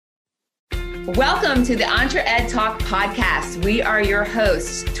Welcome to the Entre Ed Talk podcast. We are your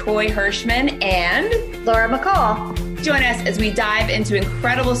hosts, Toy Hirschman and Laura McCall. Join us as we dive into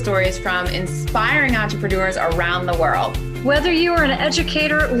incredible stories from inspiring entrepreneurs around the world. Whether you are an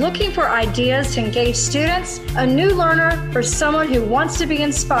educator looking for ideas to engage students, a new learner, or someone who wants to be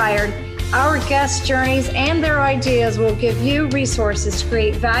inspired, our guest journeys and their ideas will give you resources to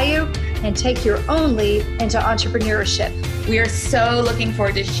create value and take your own lead into entrepreneurship. We are so looking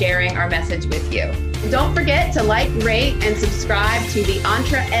forward to sharing our message with you. Don't forget to like, rate, and subscribe to the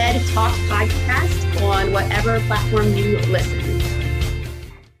Entre Ed Talk podcast on whatever platform you listen.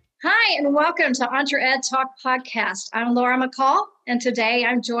 Hi, and welcome to Entre Ed Talk podcast. I'm Laura McCall, and today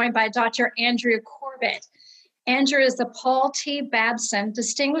I'm joined by Dr. Andrea Corbett. Andrea is the Paul T. Babson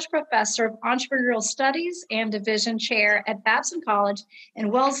Distinguished Professor of Entrepreneurial Studies and Division Chair at Babson College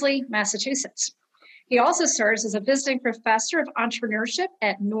in Wellesley, Massachusetts. He also serves as a visiting professor of entrepreneurship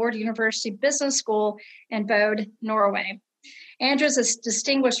at Nord University Business School in Bodø, Norway. Andrea is a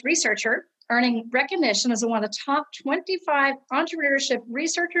distinguished researcher, earning recognition as one of the top 25 entrepreneurship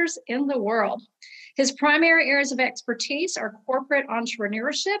researchers in the world. His primary areas of expertise are corporate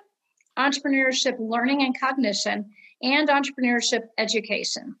entrepreneurship, entrepreneurship learning and cognition, and entrepreneurship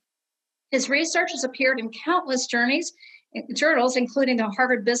education. His research has appeared in countless journals, including the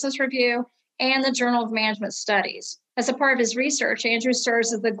Harvard Business Review and the Journal of Management Studies. As a part of his research, Andrew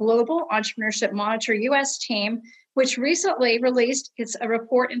serves as the Global Entrepreneurship Monitor U.S. team, which recently released a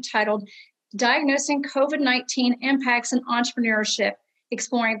report entitled Diagnosing COVID-19 Impacts in Entrepreneurship,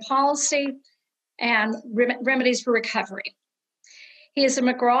 Exploring Policy and Remedies for Recovery. He is a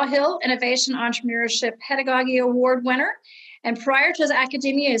McGraw-Hill Innovation Entrepreneurship Pedagogy Award winner, and prior to his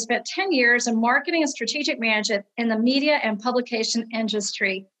academia, he spent 10 years in marketing and strategic management in the media and publication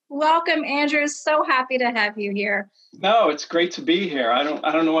industry. Welcome, Andrew. So happy to have you here. No, it's great to be here. I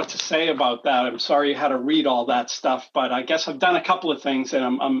don't know what to say about that. I'm sorry you had to read all that stuff, but I guess I've done a couple of things that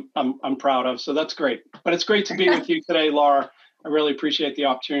I'm proud of. So that's great. But it's great to be with you today, Laura. I really appreciate the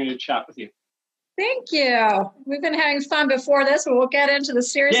opportunity to chat with you. Thank you. We've been having fun before this, but we'll get into the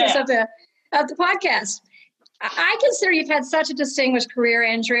seriousness of the podcast. I consider you've had such a distinguished career,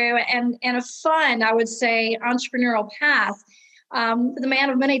 Andrew, and a fun, I would say, entrepreneurial path. The man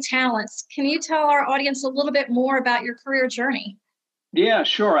of many talents. Can you tell our audience a little bit more about your career journey? Yeah,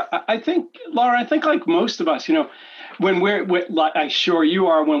 sure. I think, Laura, like most of us, when I'm sure you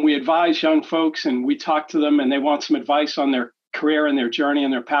are, when we advise young folks and we talk to them and they want some advice on their career and their journey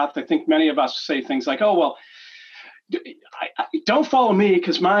and their path, I think many of us say things like, oh, well, don't follow me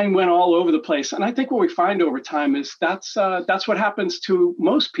because mine went all over the place. And I think what we find over time is that's what happens to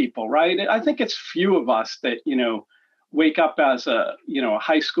most people, right? I think it's few of us that, wake up as a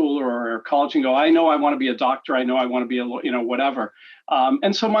high schooler or college and go, I know I want to be a doctor. I know I want to be a whatever.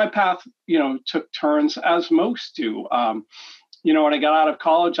 And so my path, took turns as most do. When I got out of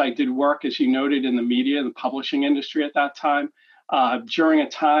college, I did work, as you noted, in the media, the publishing industry at that time. During a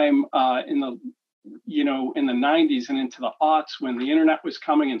time in the 90s and into the aughts when the internet was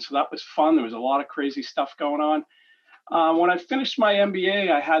coming, and so that was fun. There was a lot of crazy stuff going on. When I finished my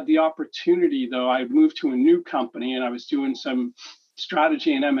MBA, I had the opportunity, though. I moved to a new company and I was doing some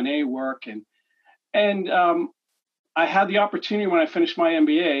strategy and M&A work. And I had the opportunity when I finished my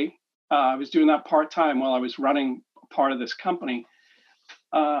MBA, I was doing that part-time while I was running part of this company.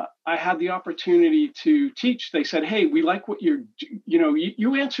 I had the opportunity to teach. They said, hey, we like what you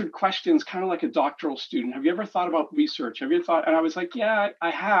answered questions kind of like a doctoral student. Have you ever thought about research? Have you thought? And I was like, yeah, I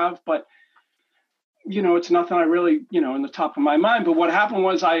have, but it's nothing I really, in the top of my mind. But what happened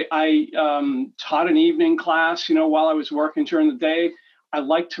was I taught an evening class, while I was working during the day. I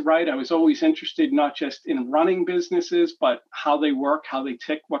liked to write. I was always interested not just in running businesses, but how they work, how they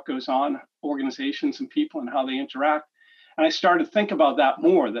tick, what goes on, organizations and people and how they interact. And I started to think about that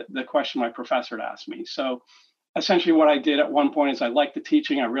more, the question my professor had asked me. So essentially what I did at one point is I liked the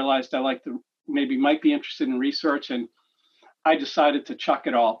teaching. I realized I might be interested in research, and I decided to chuck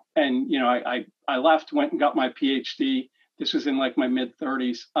it all. And, I left, went and got my PhD. This was in like my mid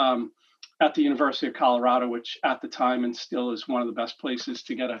 30s at the University of Colorado, which at the time and still is one of the best places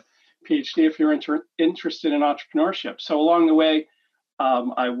to get a PhD if you're interested in entrepreneurship. So along the way,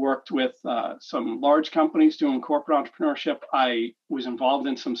 I worked with some large companies doing corporate entrepreneurship. I was involved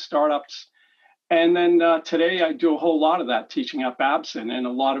in some startups. And then today I do a whole lot of that teaching at Babson and a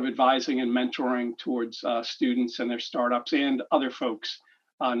lot of advising and mentoring towards students and their startups and other folks,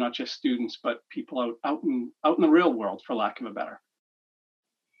 not just students, but people out in the real world, for lack of a better.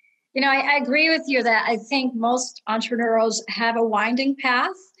 I agree with you that I think most entrepreneurs have a winding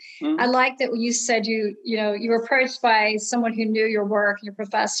path. I like that you said you were approached by someone who knew your work, your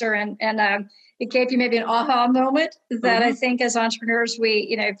professor, and it gave you maybe an aha moment that I think as entrepreneurs,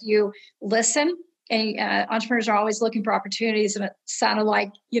 if you listen, and entrepreneurs are always looking for opportunities, and it sounded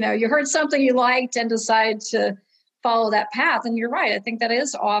like, you heard something you liked and decided to follow that path. And you're right. I think that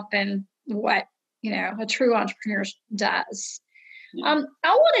is often what, a true entrepreneur does. Yeah.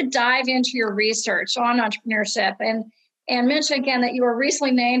 I want to dive into your research on entrepreneurship and mention again that you were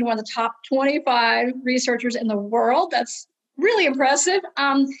recently named one of the top 25 researchers in the world. That's really impressive.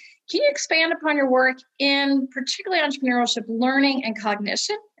 Can you expand upon your work in particularly entrepreneurship, learning, and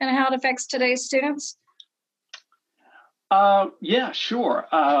cognition, and how it affects today's students? Yeah, sure.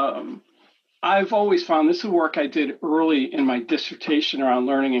 I've always found this is work I did early in my dissertation around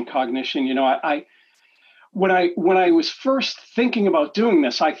learning and cognition. When I was first thinking about doing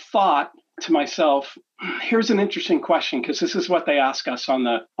this, I thought to myself, here's an interesting question, because this is what they ask us on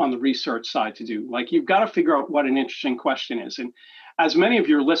the research side to do. Like, you've got to figure out what an interesting question is. And as many of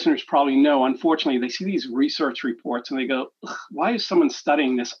your listeners probably know, unfortunately, they see these research reports and they go, why is someone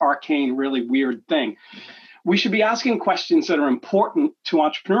studying this arcane, really weird thing? We should be asking questions that are important to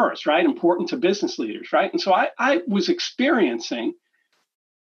entrepreneurs, right? Important to business leaders, right? And so I was experiencing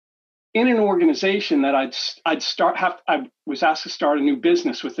in an organization that I was asked to start a new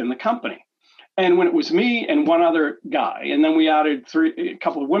business within the company. And when it was me and one other guy, and then we added a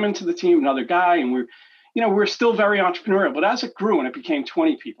couple of women to the team, another guy, and we're still very entrepreneurial. But as it grew and it became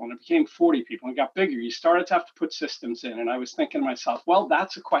 20 people and it became 40 people and it got bigger, you started to have to put systems in. And I was thinking to myself, well,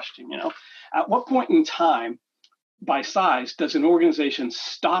 that's a question, at what point in time by size does an organization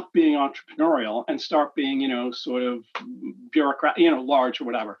stop being entrepreneurial and start being, sort of bureaucrat, large or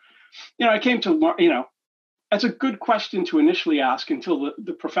whatever? I came to learn, that's a good question to initially ask until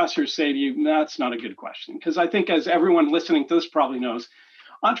the professors say to you, that's not a good question. Because I think, as everyone listening to this probably knows,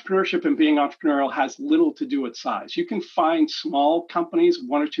 entrepreneurship and being entrepreneurial has little to do with size. You can find small companies,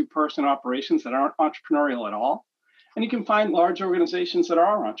 1 or 2 person operations that aren't entrepreneurial at all. And you can find large organizations that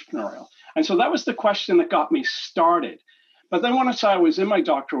are entrepreneurial. And so that was the question that got me started. But then once I was in my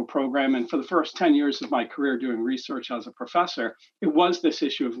doctoral program, and for the first 10 years of my career doing research as a professor, it was this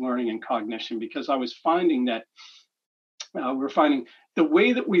issue of learning and cognition, because I was finding that we're finding the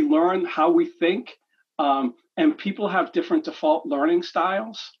way that we learn, how we think, and people have different default learning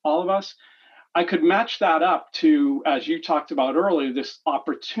styles, all of us. I could match that up to, as you talked about earlier, this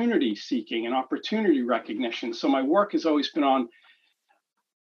opportunity seeking and opportunity recognition. So my work has always been on,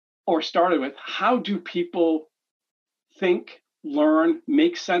 or started with, how do people think, learn,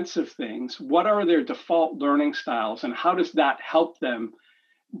 make sense of things? What are their default learning styles, and how does that help them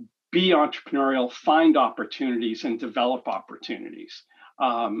be entrepreneurial, find opportunities, and develop opportunities?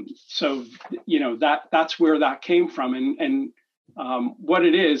 So that's where that came from, and what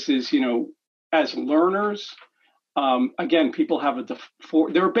it is as learners, again, people have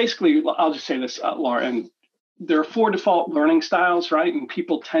there are basically, I'll just say this, Laura, and there are 4 default learning styles, right? And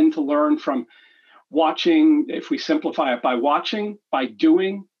people tend to learn from watching, if we simplify it, by watching, by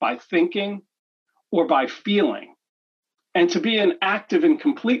doing, by thinking, or by feeling. And to be an active and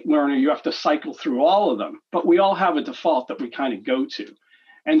complete learner, you have to cycle through all of them. But we all have a default that we kind of go to.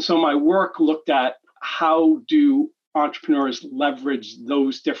 And so my work looked at, how do entrepreneurs leverage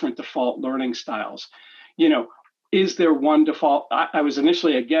those different default learning styles? Is there one default? I was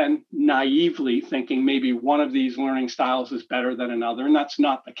initially, again, naively thinking maybe one of these learning styles is better than another, and that's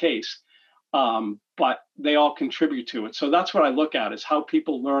not the case. But they all contribute to it. So that's what I look at, is how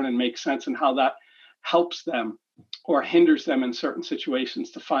people learn and make sense, and how that helps them or hinders them in certain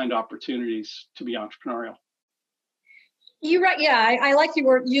situations to find opportunities to be entrepreneurial. You're right. Yeah, I like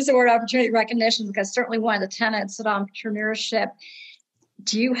you use the word opportunity recognition, because certainly one of the tenets of entrepreneurship.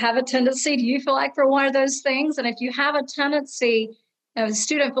 Do you have a tendency, do you feel like, for one of those things? And if you have a tendency, a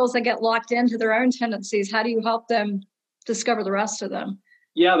student feels they get locked into their own tendencies, how do you help them discover the rest of them?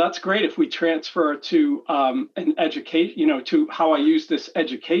 Yeah, that's great. If we transfer to an education, to how I use this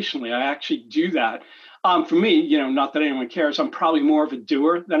educationally, I actually do that. For me, not that anyone cares, I'm probably more of a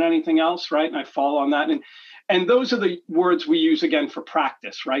doer than anything else, right? And I fall on that. And those are the words we use, again, for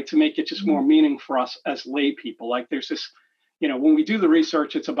practice, right? To make it just more meaning for us as lay people. Like, there's this, when we do the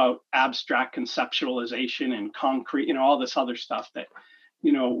research, it's about abstract conceptualization and concrete, all this other stuff that,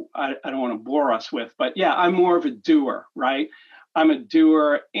 I don't want to bore us with. But yeah, I'm more of a doer, right? I'm a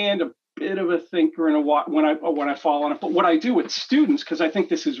doer and a bit of a thinker when I fall on it. But what I do with students, because I think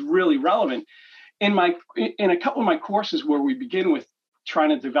this is really relevant, in a couple of my courses where we begin with trying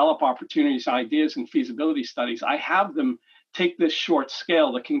to develop opportunities, ideas, and feasibility studies, I have them take this short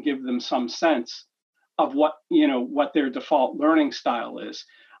scale that can give them some sense of what their default learning style is.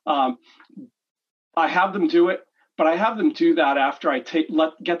 I have them do it, but I have them do that after I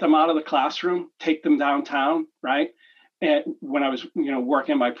get them out of the classroom, take them downtown, right? And when I was,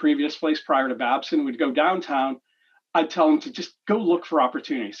 working at my previous place prior to Babson, we'd go downtown. I'd tell them to just go look for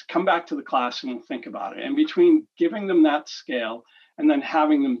opportunities, come back to the class and we'll think about it. And between giving them that scale and then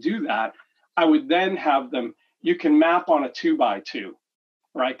having them do that, I would then have them, you can map on a 2x2,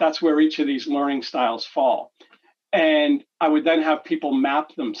 right? That's where each of these learning styles fall. And I would then have people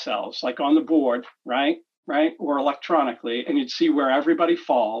map themselves like on the board, right? Or electronically, and you'd see where everybody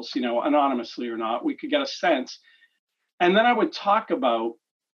falls, anonymously or not. We could get a sense. And then I would talk about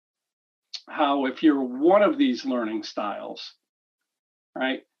how if you're one of these learning styles,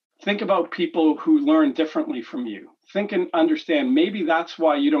 right, think about people who learn differently from you. Think and understand, maybe that's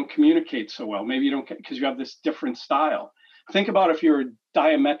why you don't communicate so well. Maybe you don't, because you have this different style. Think about if you're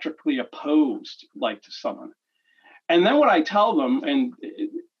diametrically opposed, like to someone. And then what I tell them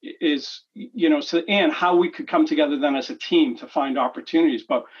is, and how we could come together then as a team to find opportunities.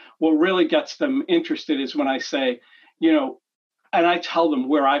 But what really gets them interested is when I say, and I tell them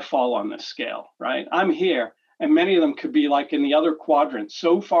where I fall on this scale, right? I'm here, and many of them could be like in the other quadrant,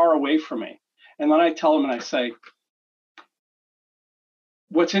 so far away from me. And then I tell them and I say,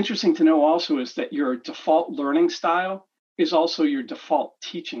 what's interesting to know also is that your default learning style is also your default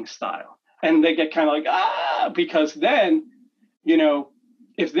teaching style. And they get kind of like, because then,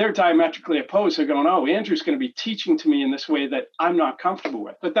 if they're diametrically opposed, they're going, oh, Andrew's going to be teaching to me in this way that I'm not comfortable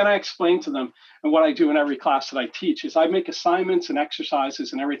with. But then I explain to them, and what I do in every class that I teach is I make assignments and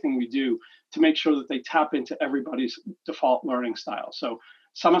exercises and everything we do to make sure that they tap into everybody's default learning style. So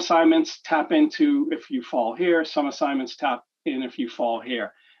some assignments tap into if you fall here, some assignments tap in if you fall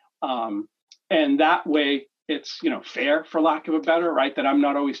here. And that way it's, fair, for lack of a better, right? That I'm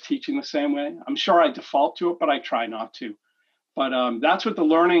not always teaching the same way. I'm sure I default to it, but I try not to. But that's what the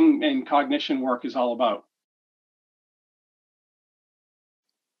learning and cognition work is all about.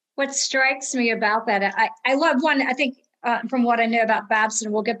 What strikes me about that, I love one, I think from what I know about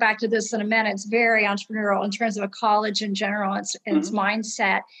Babson, we'll get back to this in a minute, it's very entrepreneurial in terms of a college in general, its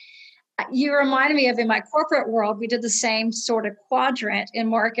mindset. You reminded me of in my corporate world, we did the same sort of quadrant in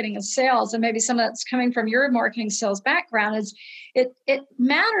marketing and sales. And maybe some of that's coming from your marketing sales background is it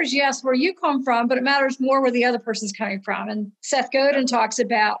matters, yes, where you come from, but it matters more where the other person's coming from. And Seth Godin talks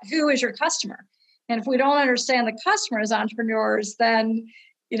about who is your customer. And if we don't understand the customer as entrepreneurs, then,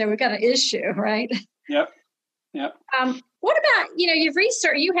 we've got an issue, right? Yep. What about,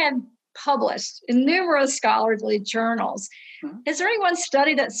 you have published in numerous scholarly journals. Is there any one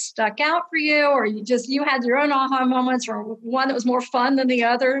study that stuck out for you, or you had your own aha moments, or one that was more fun than the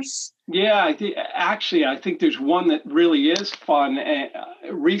others? Yeah, I think there's one that really is fun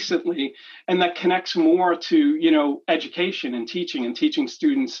recently, and that connects more to, education and teaching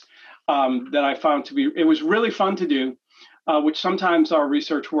students that I found it was really fun to do, which sometimes our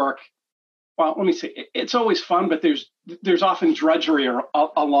research work, well, let me say, it's always fun, but there's often drudgery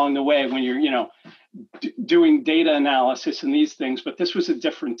along the way when you're, doing data analysis and these things, but this was a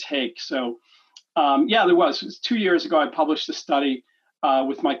different take. So there was. It was 2 years ago, I published a study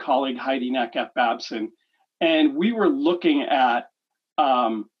with my colleague Heidi Neck at Babson, and we were looking at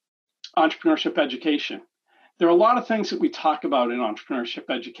entrepreneurship education. There are a lot of things that we talk about in entrepreneurship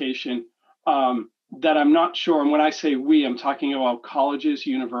education that I'm not sure, and when I say we, I'm talking about colleges,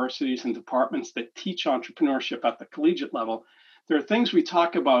 universities, and departments that teach entrepreneurship at the collegiate level. There are things we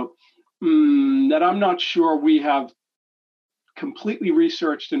talk about that I'm not sure we have completely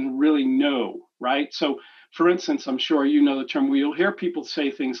researched and really know, right? So, for instance, I'm sure you know the term, you'll hear people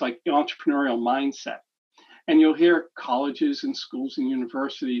say things like entrepreneurial mindset, and you'll hear colleges and schools and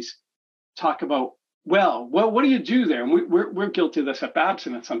universities talk about, well, what do you do there? And we're guilty of this at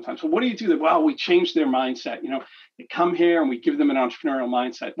Babson at sometimes. Well, what do you do there? Well, we change their mindset. They come here and we give them an entrepreneurial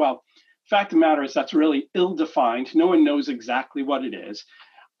mindset. Well, fact of the matter is that's really ill-defined. No one knows exactly what it is.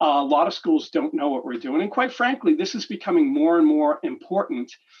 A lot of schools don't know what we're doing. And quite frankly, this is becoming more and more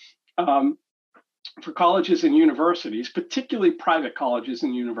important for colleges and universities, particularly private colleges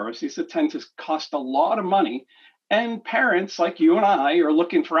and universities that tend to cost a lot of money. And parents like you and I are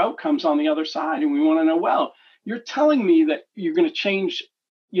looking for outcomes on the other side. And we want to know, well, you're telling me that you're going to change,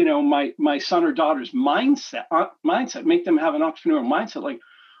 my son or daughter's mindset, make them have an entrepreneurial mindset. Like,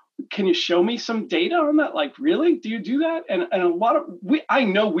 can you show me some data on that? Like, really? Do you do that? And a lot of I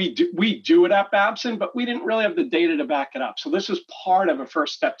know we do it at Babson, but we didn't really have the data to back it up. So this was part of a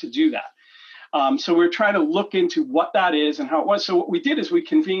first step to do that. So we're trying to look into what that is and how it was. So what we did is we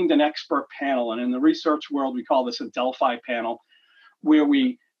convened an expert panel, and in the research world, we call this a Delphi panel, where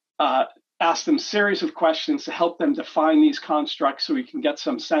we ask them series of questions to help them define these constructs so we can get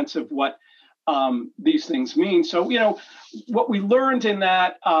some sense of what these things mean. So, what we learned in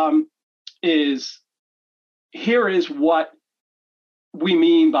that is here is what we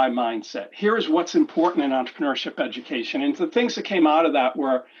mean by mindset. Here is what's important in entrepreneurship education. And the things that came out of that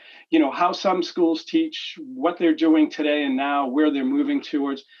were, how some schools teach, what they're doing today and now, where they're moving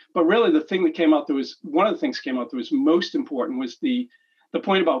towards. But really one of the things that came out that was most important was the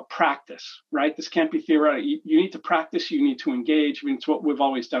point about practice, right? This can't be theoretical. You need to practice, you need to engage. I mean, it's what we've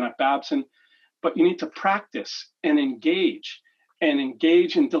always done at Babson, but you need to practice and engage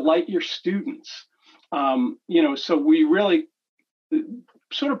and delight your students. So we really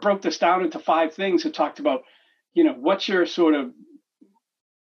sort of broke this down into 5 things that talked about, what's your sort of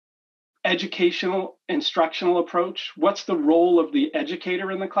educational, instructional approach? What's the role of the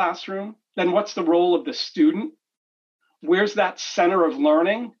educator in the classroom? Then what's the role of the student? Where's that center of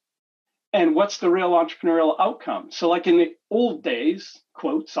learning? And what's the real entrepreneurial outcome? So like in the old days,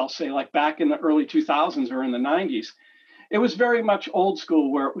 quotes, I'll say like back in the early 2000s or in the 90s, it was very much old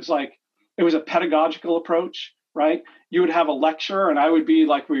school where it was a pedagogical approach, right? You would have a lecturer and I would be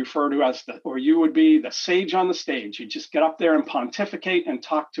like we refer to as you would be the sage on the stage. You just get up there and pontificate and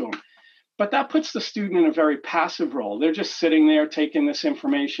talk to them. But that puts the student in a very passive role. They're just sitting there taking this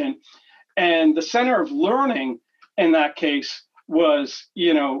information. And the center of learning in that case was,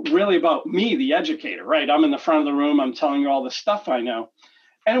 really about me, the educator, right? I'm in the front of the room. I'm telling you all the stuff I know.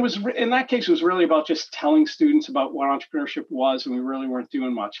 And it was, in that case, it was really about just telling students about what entrepreneurship was, and we really weren't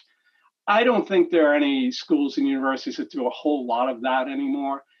doing much. I don't think there are any schools and universities that do a whole lot of that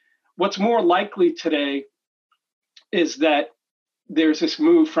anymore. What's more likely today is that there's this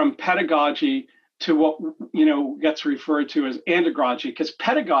move from pedagogy to what, gets referred to as andragogy, because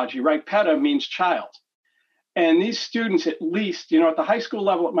pedagogy, right? Peda means child. And these students, at least, at the high school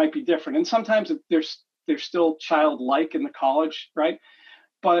level, it might be different. And sometimes they're still childlike in the college, right?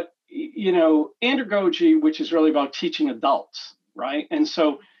 But, andragogy, which is really about teaching adults, right? And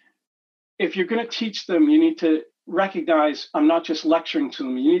so if you're going to teach them, you need to recognize I'm not just lecturing to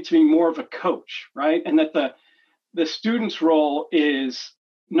them. You need to be more of a coach, right? And that the student's role is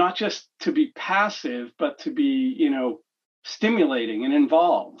not just to be passive, but to be, stimulating and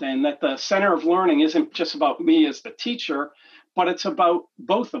involved. And that the center of learning isn't just about me as the teacher, but it's about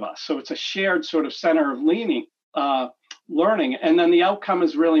both of us. So it's a shared sort of center of learning. And then the outcome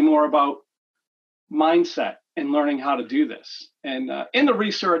is really more about mindset and learning how to do this. And in the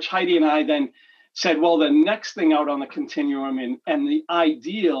research, Heidi and I then said, well, the next thing out on the continuum and the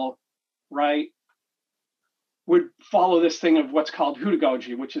ideal, right, would follow this thing of what's called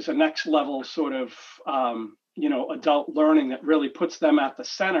hudagogy, which is a next level sort of, adult learning that really puts them at the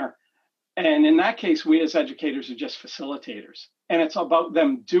center. And in that case, we as educators are just facilitators. And it's about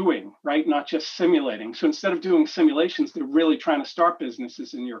them doing, right, not just simulating. So instead of doing simulations, they're really trying to start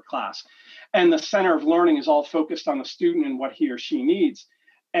businesses in your class. And the center of learning is all focused on the student and what he or she needs.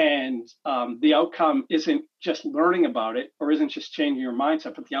 And the outcome isn't just learning about it or isn't just changing your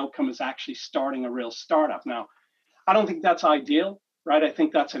mindset, but the outcome is actually starting a real startup. Now, I don't think that's ideal, right? I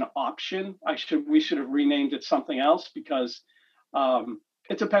think that's an option. We should have renamed it something else because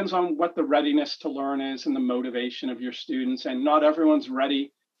it depends on what the readiness to learn is and the motivation of your students. And not everyone's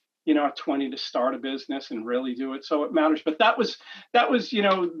ready, at 20 to start a business and really do it. So it matters. But that was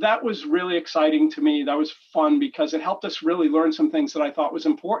really exciting to me. That was fun because it helped us really learn some things that I thought was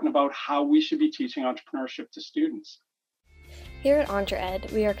important about how we should be teaching entrepreneurship to students. Here at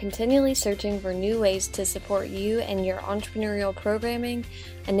EntreEd, we are continually searching for new ways to support you and your entrepreneurial programming,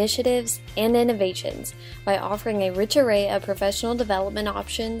 initiatives, and innovations by offering a rich array of professional development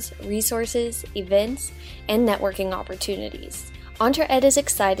options, resources, events, and networking opportunities. EntreEd is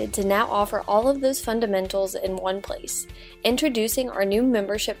excited to now offer all of those fundamentals in one place, introducing our new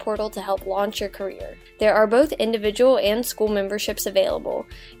membership portal to help launch your career. There are both individual and school memberships available.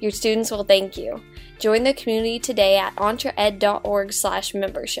 Your students will thank you. Join the community today at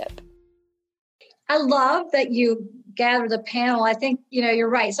entreed.org/membership. I love that you gather the panel. I think, you're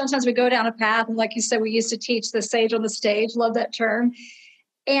right. Sometimes we go down a path, and like you said, we used to teach the sage on the stage. Love that term.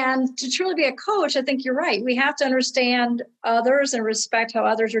 And to truly be a coach, I think you're right. We have to understand others and respect how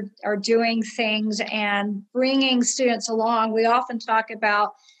others are doing things and bringing students along. We often talk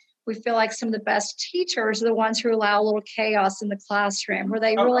about, we feel like some of the best teachers are the ones who allow a little chaos in the classroom, where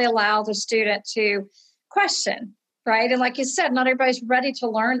they really allow the student to question, right? And like you said, not everybody's ready to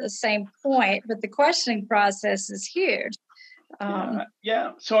learn at the same point, but the questioning process is huge.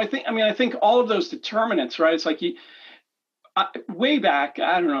 Yeah. So I think all of those determinants, right? It's like way back,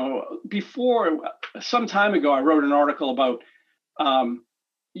 I don't know, before some time ago, I wrote an article about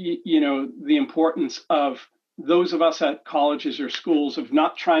the importance of those of us at colleges or schools of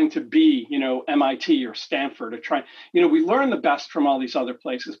not trying to be, MIT or Stanford or trying, we learn the best from all these other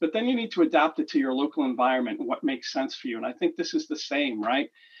places, but then you need to adapt it to your local environment and what makes sense for you. And I think this is the same, right?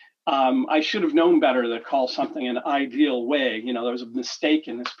 I should have known better to call something an ideal way. There was a mistake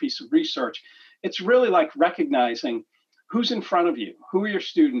in this piece of research. It's really like recognizing who's in front of you, who are your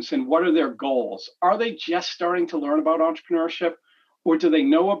students, and what are their goals? Are they just starting to learn about entrepreneurship? Or do they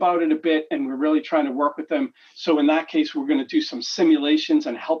know about it a bit and we're really trying to work with them? So in that case, we're going to do some simulations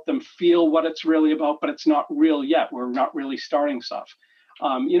and help them feel what it's really about, but it's not real yet. We're not really starting stuff.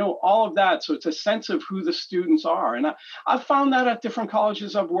 All of that. So it's a sense of who the students are. And I've found that at different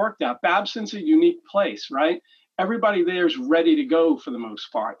colleges I've worked at. Babson's a unique place, right? Everybody there is ready to go for the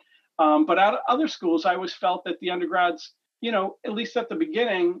most part. But at other schools, I always felt that the undergrads, at least at the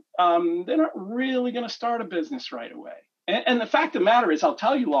beginning, they're not really going to start a business right away. And the fact of the matter is, I'll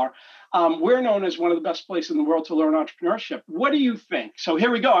tell you, Laura, we're known as one of the best places in the world to learn entrepreneurship. What do you think? So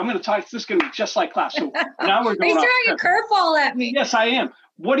here we go. I'm going to talk. This is going to be just like class. So now we're going. Are you throwing a curveball at me? Yes, I am.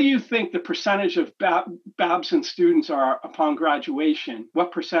 What do you think the percentage of Babson students are upon graduation?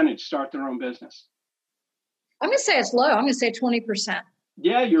 What percentage start their own business? I'm going to say it's low. I'm going to say 20%.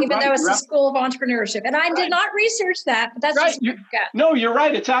 Yeah, you're Even right. though it's the School of Entrepreneurship. And I did not research that, but that's right. just what I've got. No, you're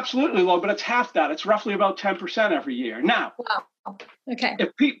right. It's absolutely low, but it's half that. It's roughly about 10% every year. Now, wow. Okay.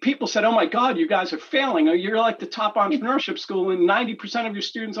 If people said, oh my God, you guys are failing, or you're like the top entrepreneurship school and 90% of your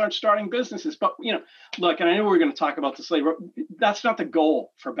students aren't starting businesses. But, look, and I know we're going to talk about this later, that's not the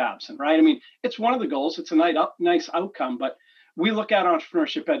goal for Babson, right? I mean, it's one of the goals. It's a nice outcome, but we look at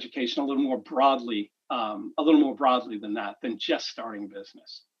entrepreneurship education a little more broadly than that, than just starting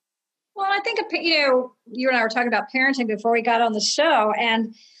business. Well, I think, you and I were talking about parenting before we got on the show.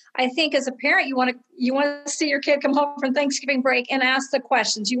 And I think as a parent, you want to see your kid come home from Thanksgiving break and ask the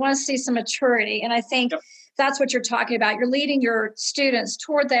questions. You want to see some maturity. And I think that's what you're talking about. You're leading your students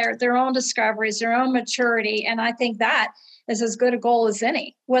toward their own discoveries, their own maturity. And I think that is as good a goal as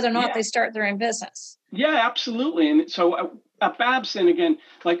any, whether or not they start their own business. Yeah, absolutely. And so at Babson, again,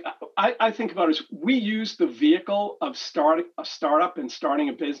 like I think about it as we use the vehicle of starting a startup and starting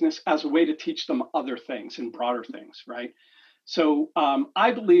a business as a way to teach them other things and broader things, right? So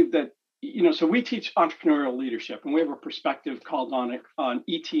I believe that, so we teach entrepreneurial leadership, and we have a perspective called on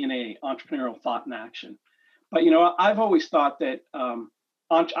ET&A, entrepreneurial thought and action. But, I've always thought that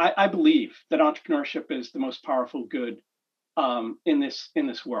I believe that entrepreneurship is the most powerful good in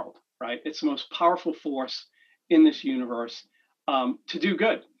this world, right? It's the most powerful force in this universe to do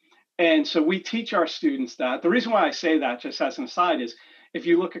good. And so we teach our students that. The reason why I say that, just as an aside, is if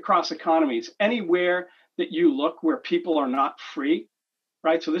you look across economies, anywhere that you look where people are not free,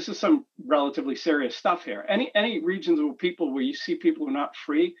 right? So this is some relatively serious stuff here. Any regions where you see people who are not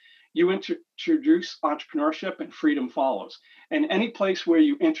free, you introduce entrepreneurship and freedom follows. And any place where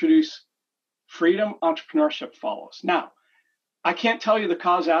you introduce freedom, entrepreneurship follows. Now, I can't tell you the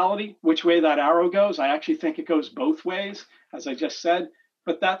causality, which way that arrow goes. I actually think it goes both ways, as I just said,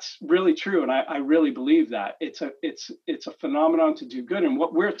 but that's really true. And I really believe that it's a phenomenon to do good. And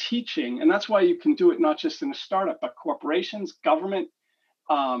what we're teaching, and that's why you can do it not just in a startup, but corporations, government,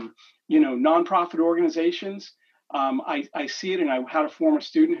 nonprofit organizations. I see it, and I had a former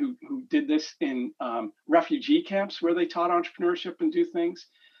student who did this in refugee camps where they taught entrepreneurship and do things.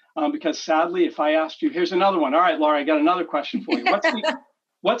 Because sadly, if I asked you, here's another one. All right, Laura, I got another question for you.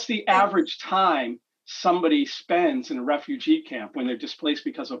 What's the average time somebody spends in a refugee camp when they're displaced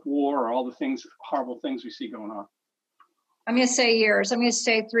because of war or all the horrible things we see going on? I'm going to say years. I'm going to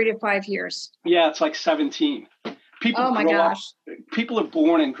say 3 to 5 years. Yeah, it's like 17. People are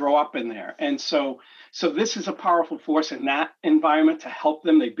born and grow up in there. And so this is a powerful force in that environment to help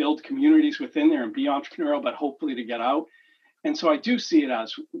them. They build communities within there and be entrepreneurial, but hopefully to get out. And so I do see it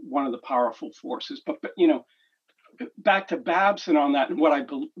as one of the powerful forces. But back to Babson on that, and what I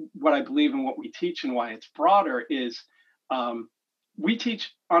believe and what we teach and why it's broader is we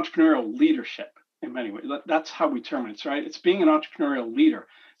teach entrepreneurial leadership in many ways. That's how we term it, right? It's being an entrepreneurial leader.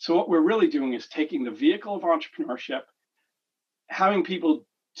 So what we're really doing is taking the vehicle of entrepreneurship, having people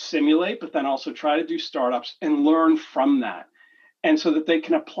simulate, but then also try to do startups and learn from that. And so that they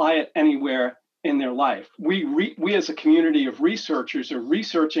can apply it anywhere in their life. We as a community of researchers are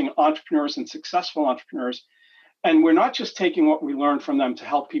researching entrepreneurs and successful entrepreneurs. And we're not just taking what we learn from them to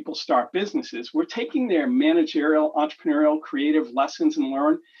help people start businesses. We're taking their managerial, entrepreneurial, creative lessons and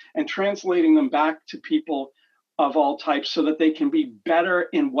learn and translating them back to people of all types so that they can be better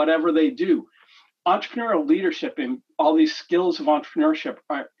in whatever they do. Entrepreneurial leadership and all these skills of entrepreneurship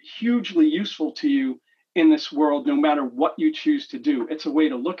are hugely useful to you in this world, no matter what you choose to do. It's a way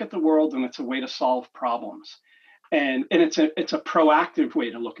to look at the world, and it's a way to solve problems. And it's a proactive way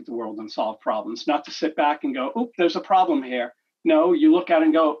to look at the world and solve problems, not to sit back and go, "Oop, there's a problem here." No, you look at it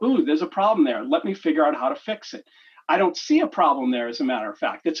and go, "Ooh, there's a problem there. Let me figure out how to fix it." I don't see a problem there, as a matter of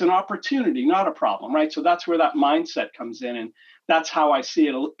fact. It's an opportunity, not a problem, right? So that's where that mindset comes in. And that's how I see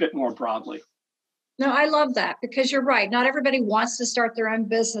it a little bit more broadly. No, I love that, because you're right. Not everybody wants to start their own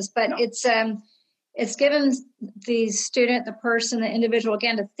business, but no. It's given the student, the person, the individual,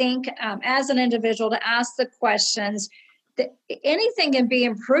 again, to think as an individual, to ask the questions. Anything can be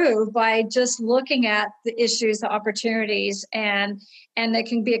improved by just looking at the issues, the opportunities, and it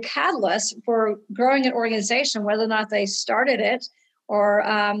can be a catalyst for growing an organization, whether or not they started it or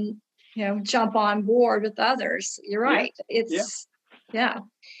jump on board with others. You're right. Yeah.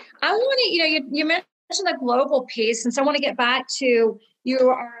 I want to, you mentioned the global piece, and so I want to get back to you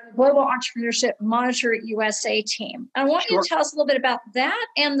are the Global Entrepreneurship Monitor USA team. I want you to tell us a little bit about that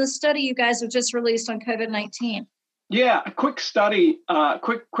and the study you guys have just released on COVID-19. Yeah, a quick study,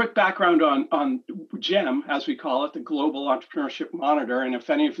 quick background on GEM, as we call it, the Global Entrepreneurship Monitor. And if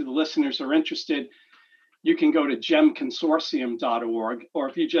any of the listeners are interested, you can go to gemconsortium.org, or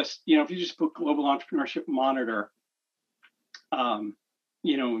if you just put Global Entrepreneurship Monitor, and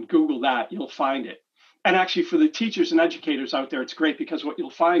Google that, you'll find it. And actually, for the teachers and educators out there, it's great, because what you'll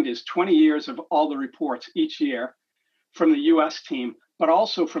find is 20 years of all the reports each year from the U.S. team, but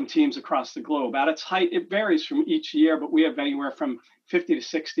also from teams across the globe. At its height, it varies from each year, but we have anywhere from 50 to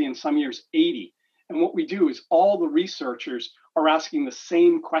 60, and some years 80. And what we do is all the researchers are asking the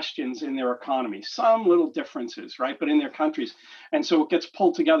same questions in their economy, some little differences, right? But in their countries. And so it gets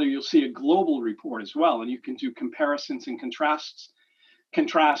pulled together. You'll see a global report as well, and you can do comparisons and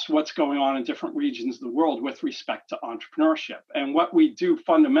contrast what's going on in different regions of the world with respect to entrepreneurship. And what we do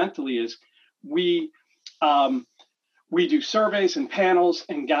fundamentally is we do surveys and panels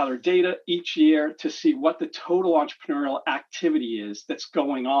and gather data each year to see what the total entrepreneurial activity is that's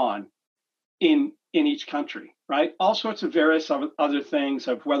going on in each country, right? All sorts of various other things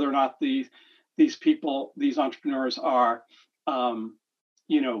of whether or not these entrepreneurs are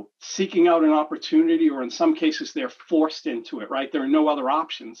seeking out an opportunity, or in some cases, they're forced into it, right? There are no other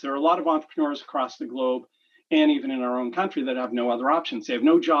options. There are a lot of entrepreneurs across the globe, and even in our own country, that have no other options. They have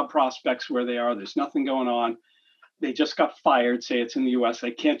no job prospects where they are. There's nothing going on. They just got fired, say it's in the US,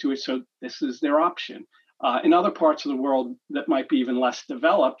 they can't do it, so this is their option. In other parts of the world that might be even less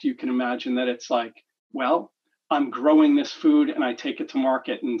developed, you can imagine that it's like, well, I'm growing this food and I take it to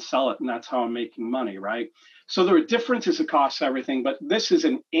market and sell it, and that's how I'm making money, right? So there are differences across everything, but this is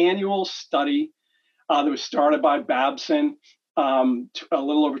an annual study that was started by Babson a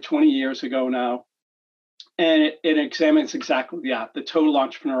little over 20 years ago now. And it examines exactly that, the total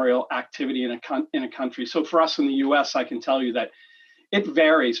entrepreneurial activity in a country. So for us in the US, I can tell you that it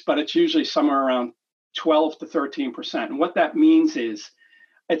varies, but it's usually somewhere around 12 to 13%. And what that means is,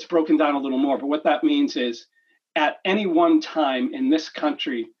 it's broken down a little more, but what that means is, at any one time in this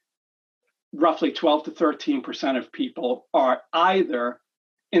country, roughly 12 to 13% of people are either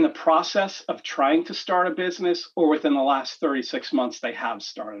in the process of trying to start a business, or within the last 36 months, they have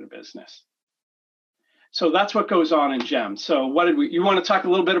started a business. So that's what goes on in GEM. So you want to talk a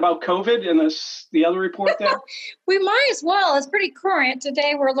little bit about COVID and the other report there? We might as well. It's pretty current.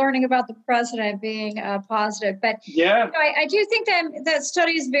 Today we're learning about the president being positive. But yeah, I do think that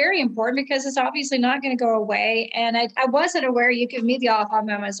study is very important, because it's obviously not going to go away. And I wasn't aware, you give me the aha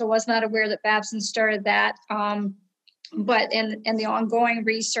moment, so I was not aware that Babson started that, but in the ongoing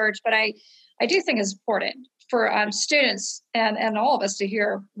research. But I do think it's important for students and all of us to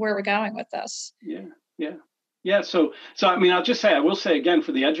hear where we're going with this. Yeah. So I mean, I will say again,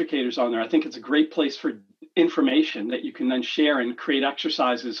 for the educators on there, I think it's a great place for information that you can then share and create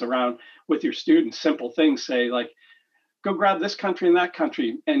exercises around with your students. Simple things, say like, go grab this country and that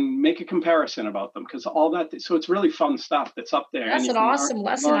country and make a comparison about them, because all that. So it's really fun stuff that's up there. That's an awesome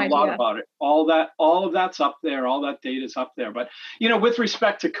lesson idea. Learn a lot about it. All of that's up there. All that data is up there. But with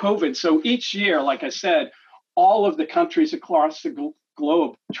respect to COVID, so each year, like I said, all of the countries across the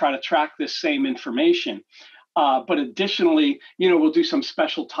globe try to track this same information. But additionally, we'll do some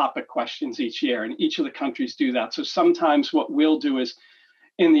special topic questions each year, and each of the countries do that. So sometimes what we'll do is,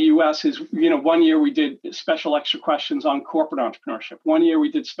 in the US is, 1 year we did special extra questions on corporate entrepreneurship. 1 year we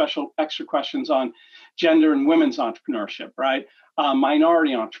did special extra questions on gender and women's entrepreneurship, right?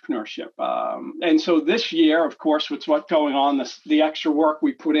 Minority entrepreneurship. And so this year, of course, with what's going on, the extra work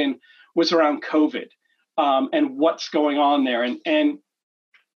we put in was around COVID. And what's going on there. And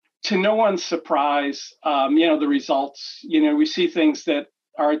to no one's surprise, the results, we see things that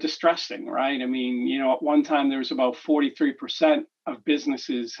are distressing, right? I mean, at one time there was about 43% of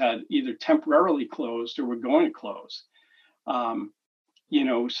businesses had either temporarily closed or were going to close.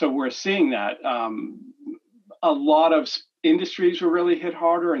 So we're seeing that. A lot of industries were really hit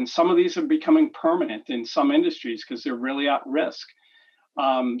harder, and some of these are becoming permanent in some industries because they're really at risk.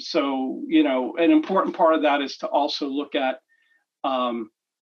 So an important part of that is to also look at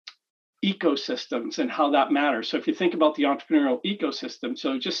ecosystems and how that matters. So if you think about the entrepreneurial ecosystem,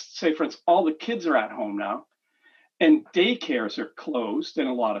 so just say, for instance, all the kids are at home now, and daycares are closed in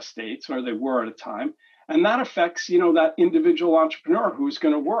a lot of states, or they were at a time. And that affects, that individual entrepreneur who's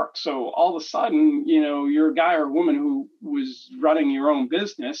going to work. So all of a sudden, you're a guy or a woman who was running your own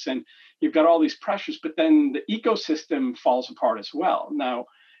business, and you've got all these pressures, but then the ecosystem falls apart as well. Now,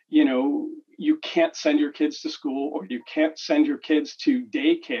 you can't send your kids to school, or you can't send your kids to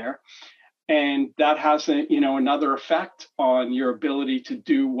daycare. And that has another effect on your ability to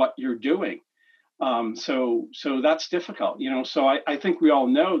do what you're doing. So that's difficult, so I think we all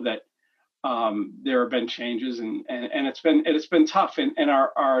know that there have been changes, and it's been tough, and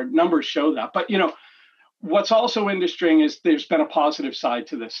our numbers show that. But what's also interesting is there's been a positive side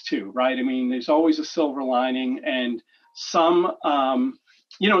to this too, right? I mean, there's always a silver lining, and some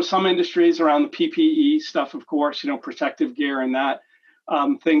industries around the PPE stuff, of course, protective gear and that,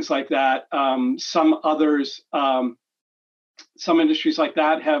 things like that. Some others, some industries like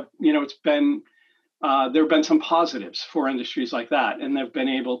that have, it's been. There have been some positives for industries like that, and they've been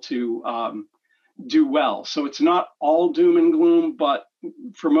able to do well. So it's not all doom and gloom, but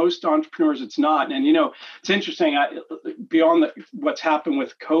for most entrepreneurs, it's not. And, it's interesting, beyond what's happened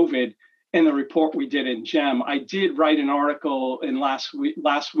with COVID in the report we did in GEM, I did write an article in last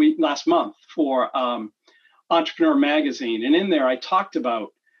month for Entrepreneur Magazine. And in there, I talked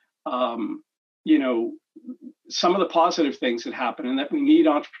about, some of the positive things that happen, and that we need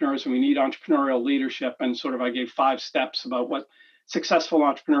entrepreneurs and we need entrepreneurial leadership. And I gave 5 steps about what successful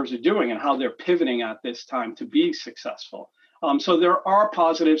entrepreneurs are doing and how they're pivoting at this time to be successful. So there are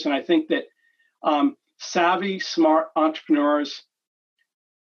positives. And I think that savvy, smart entrepreneurs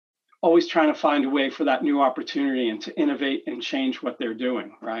always trying to find a way for that new opportunity and to innovate and change what they're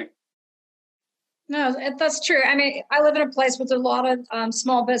doing, right? No, that's true. I mean, I live in a place with a lot of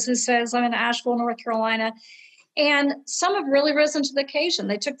small businesses. I'm in Asheville, North Carolina, and some have really risen to the occasion.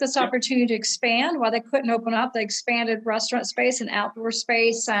 They took this opportunity to expand while they couldn't open up. They expanded restaurant space and outdoor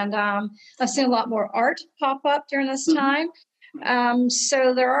space, and I've seen a lot more art pop up during this time.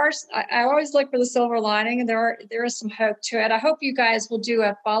 So I always look for the silver lining, and there is some hope to it. I hope you guys will do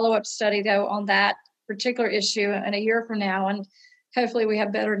a follow-up study, though, on that particular issue in a year from now, and hopefully we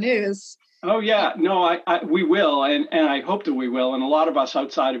have better news. Oh, yeah. No, we will. And I hope that we will. And a lot of us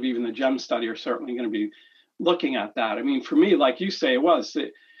outside of even the GEM study are certainly going to be looking at that. I mean, for me, like you say, it was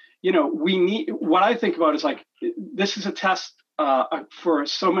that, we need, what I think about is like, this is a test for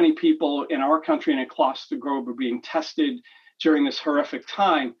so many people in our country and across the globe are being tested during this horrific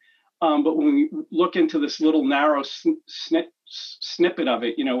time. But when we look into this little narrow snippet of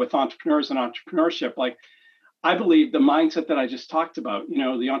it, with entrepreneurs and entrepreneurship, like, I believe the mindset that I just talked about, the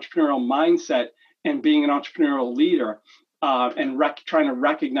entrepreneurial mindset and being an entrepreneurial leader and trying to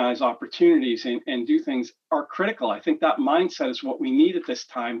recognize opportunities and do things are critical. I think that mindset is what we need at this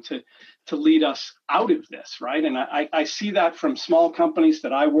time to lead us out of this, right? And I see that from small companies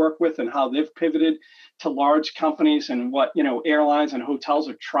that I work with and how they've pivoted to large companies and what, airlines and hotels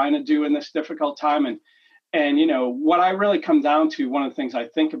are trying to do in this difficult time. And what I really come down to, one of the things I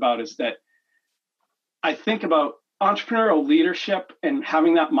think about is that I think about entrepreneurial leadership and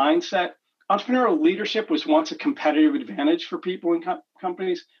having that mindset. Entrepreneurial leadership was once a competitive advantage for people in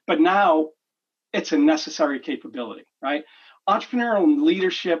companies, but now it's a necessary capability, right? Entrepreneurial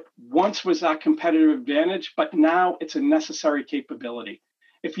leadership once was that competitive advantage, but now it's a necessary capability.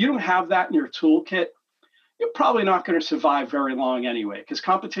 If you don't have that in your toolkit, you're probably not going to survive very long anyway, because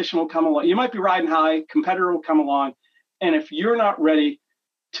competition will come along. You might be riding high, competitor will come along. And if you're not ready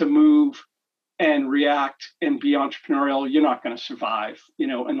to move and react and be entrepreneurial, you're not going to survive, in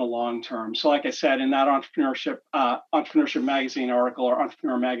the long term. So like I said, in that entrepreneurship magazine article or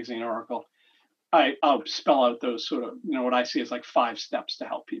entrepreneur magazine article, I'll spell out those sort of, what I see as like 5 steps to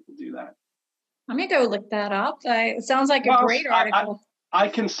help people do that. I'm going to go look that up. It sounds like a great article. I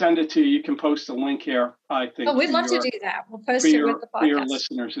can send it to you. You can post a link here, I think. Oh, we'd love to do that. We'll post it with the podcast. For your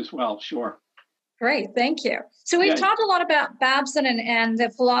listeners as well, sure. Great, thank you. So we've talked a lot about Babson and the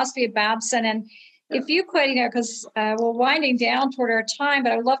philosophy of Babson. And if you could, because we're winding down toward our time,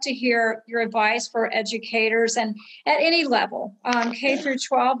 but I would love to hear your advice for educators and at any level, K through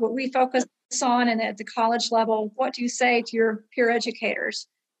 12, but we focus on and at the college level, what do you say to your peer educators?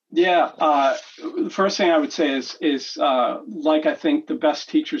 Yeah, the first thing I would say is like I think the best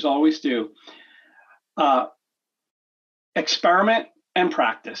teachers always do, experiment and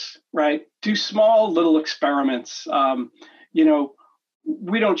practice, right? Do small little experiments.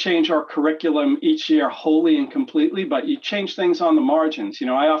 We don't change our curriculum each year wholly and completely, but you change things on the margins.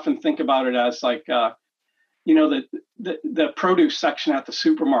 I often think about it as like, the produce section at the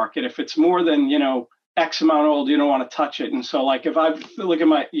supermarket. If it's more than, X amount old, you don't want to touch it. And so like, if I look at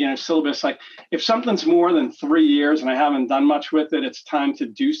my, syllabus, like if something's more than 3 years and I haven't done much with it, it's time to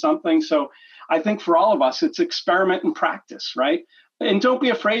do something. So I think for all of us, it's experiment and practice, right? And don't be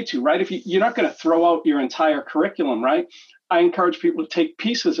afraid to, right? If you're not going to throw out your entire curriculum, right? I encourage people to take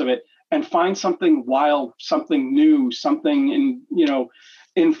pieces of it and find something wild, something new, something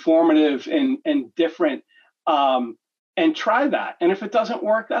informative and different, and try that. And if it doesn't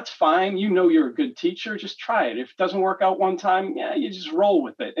work, that's fine. You're a good teacher. Just try it. If it doesn't work out one time, you just roll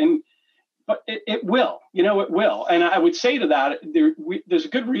with it. But it will. It will. And I would say to that, there's a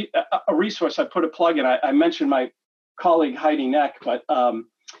good resource. I put a plug in. I mentioned my colleague Heidi Neck, but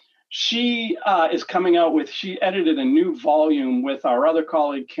she is coming out with, she edited a new volume with our other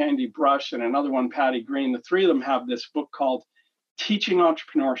colleague, Candy Brush, and another one, Patty Green. The three of them have this book called Teaching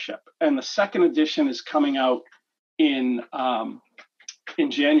Entrepreneurship. And the second edition is coming out in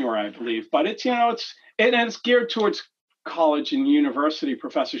January, I believe. But it's geared towards college and university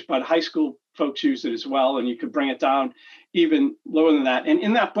professors, but high school folks use it as well. And you could bring it down even lower than that. And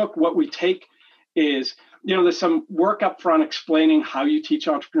in that book, what we take is, there's some work up front explaining how you teach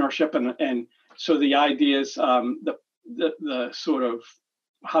entrepreneurship. And so the ideas, the sort of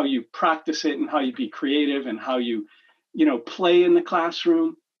how you practice it and how you be creative and how you, play in the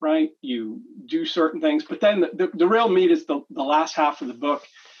classroom, right? You do certain things, but then the real meat is the last half of the book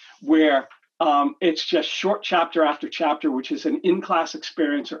where it's just short chapter after chapter, which is an in-class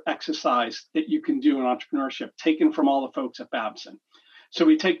experience or exercise that you can do in entrepreneurship, taken from all the folks at Babson. So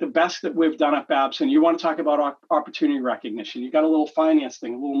we take the best that we've done at Babson. You want to talk about opportunity recognition. You got a little finance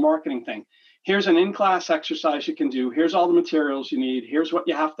thing, a little marketing thing. Here's an in-class exercise you can do. Here's all the materials you need. Here's what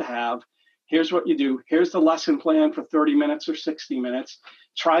you have to have. Here's what you do. Here's the lesson plan for 30 minutes or 60 minutes.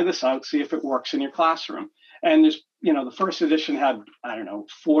 Try this out, see if it works in your classroom. And there's, the first edition had,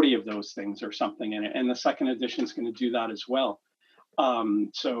 40 of those things or something in it. And the second edition is going to do that as well.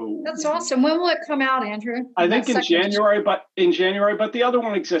 So that's awesome. When will it come out, Andrew? I think in January, but the other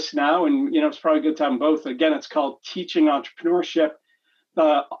one exists now, and it's probably good to have them both. Again, it's called Teaching Entrepreneurship.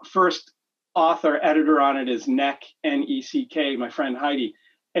 The first author editor on it is Neck, N-E-C-K, my friend Heidi,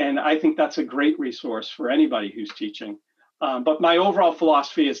 and I think that's a great resource for anybody who's teaching. But my overall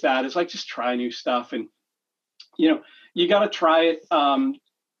philosophy is like just try new stuff, and you got to try it.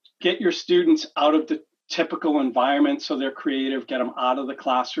 Get your students out of the typical environment so they're creative, get them out of the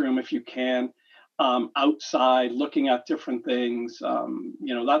classroom if you can, outside looking at different things.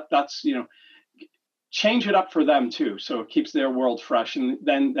 That's change it up for them too, so it keeps their world fresh. And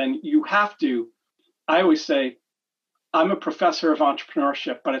then you have to, I always say, I'm a professor of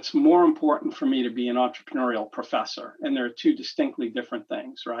entrepreneurship, but it's more important for me to be an entrepreneurial professor. And there are two distinctly different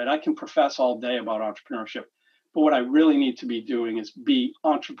things, right? I can profess all day about entrepreneurship, but what I really need to be doing is be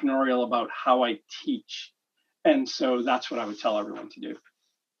entrepreneurial about how I teach. And so that's what I would tell everyone to do.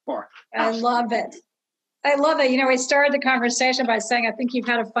 I love it. I love it. We started the conversation by saying, I think you've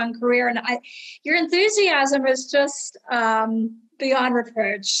had a fun career, and your enthusiasm is just beyond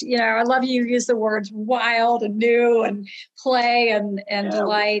reproach. I love you use the words wild and new and play and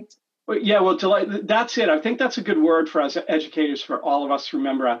delight. Well, delight, that's it. I think that's a good word for us educators, for all of us to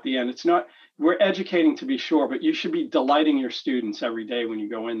remember at the end. It's not, we're educating to be sure, but you should be delighting your students every day when you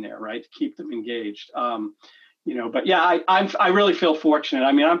go in there, right? To keep them engaged. But yeah, I really feel fortunate.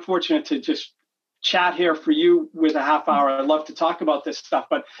 I mean, I'm fortunate to just chat here for you with a half hour. I'd love to talk about this stuff,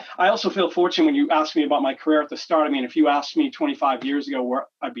 but I also feel fortunate when you asked me about my career at the start. I mean, if you asked me 25 years ago what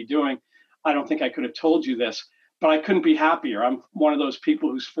I'd be doing, I don't think I could have told you this, but I couldn't be happier. I'm one of those people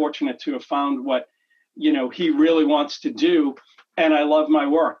who's fortunate to have found what, he really wants to do. And I love my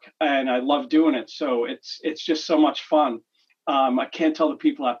work and I love doing it. So it's just so much fun. I can't tell the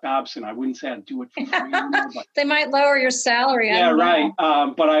people at Babson, I wouldn't say I'd do it for free anymore, but they might lower your salary. Yeah, right.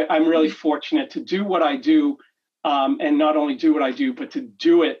 But I'm really fortunate to do what I do, and not only do what I do, but to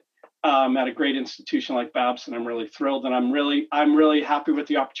do it at a great institution like Babson. I'm really thrilled, and I'm really happy with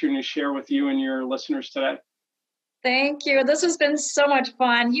the opportunity to share with you and your listeners today. Thank you. This has been so much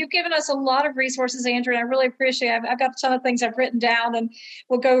fun. You've given us a lot of resources, Andrew, and I really appreciate it. I've got a ton of things I've written down and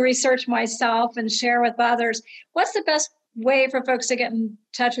will go research myself and share with others. What's the best way for folks to get in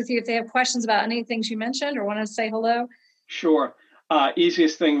touch with you if they have questions about any things you mentioned or want to say hello? Sure.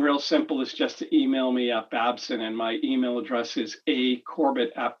 Easiest thing, real simple, is just to email me at Babson, and my email address is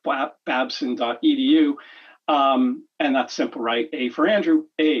acorbett@babson.edu. And that's simple, right? A for Andrew,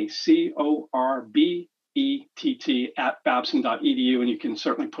 ACORBETT @babson.edu. And you can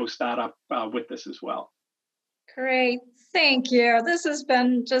certainly post that up with this as well. Great. Thank you. This has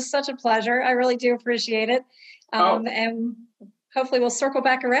been just such a pleasure. I really do appreciate it. And hopefully we'll circle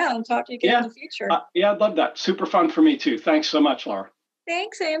back around and talk to you again in the future. Yeah, I'd love that. Super fun for me too. Thanks so much, Laura.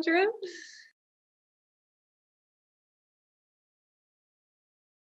 Thanks, Andrew.